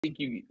think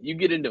you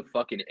get into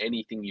fucking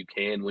anything you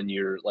can when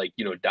you're like,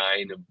 you know,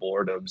 dying of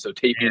boredom. So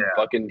taking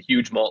fucking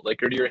huge malt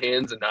liquor to your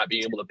hands and not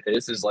being able to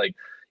piss is like,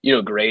 you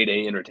know, grade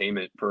A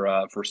entertainment for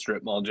our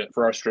strip mall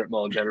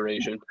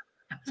generation.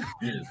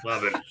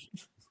 Love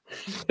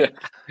it.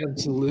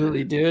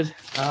 Absolutely, dude.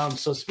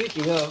 So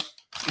speaking of,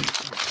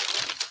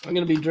 I'm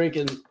gonna be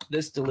drinking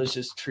this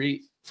delicious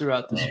treat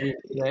throughout the street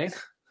today.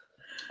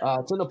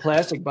 It's in a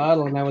plastic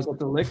bottle, and I was at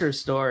the liquor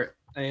store,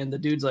 and the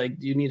dude's like,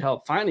 "Do you need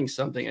help finding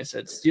something?" I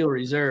said, "Steel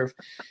Reserve."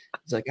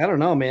 He's like, "I don't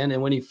know, man."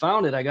 And when he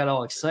found it, I got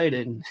all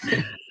excited.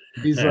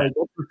 He's like,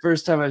 "That's the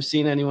first time I've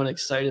seen anyone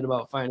excited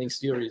about finding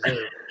Steel Reserve."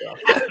 So,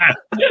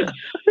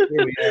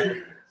 here we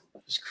are.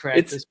 Just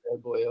crack this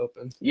bad boy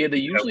open. Yeah, they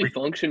usually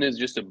function as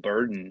just a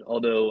burden.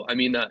 Although, I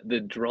mean, the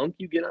drunk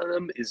you get on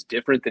them is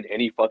different than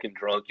any fucking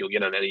drunk you'll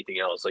get on anything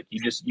else. Like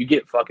you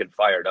get fucking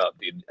fired up,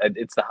 dude.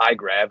 It's the high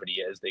gravity,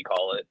 as they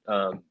call it.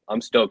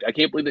 I'm stoked. I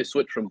can't believe they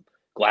switched from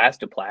glass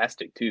to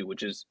plastic too,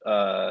 which is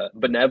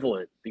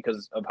benevolent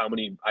because of how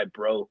many I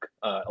broke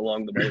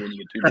along the way when you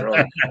get too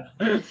drunk.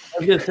 I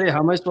was gonna say, how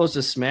am I supposed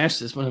to smash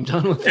this when I'm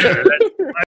done with it?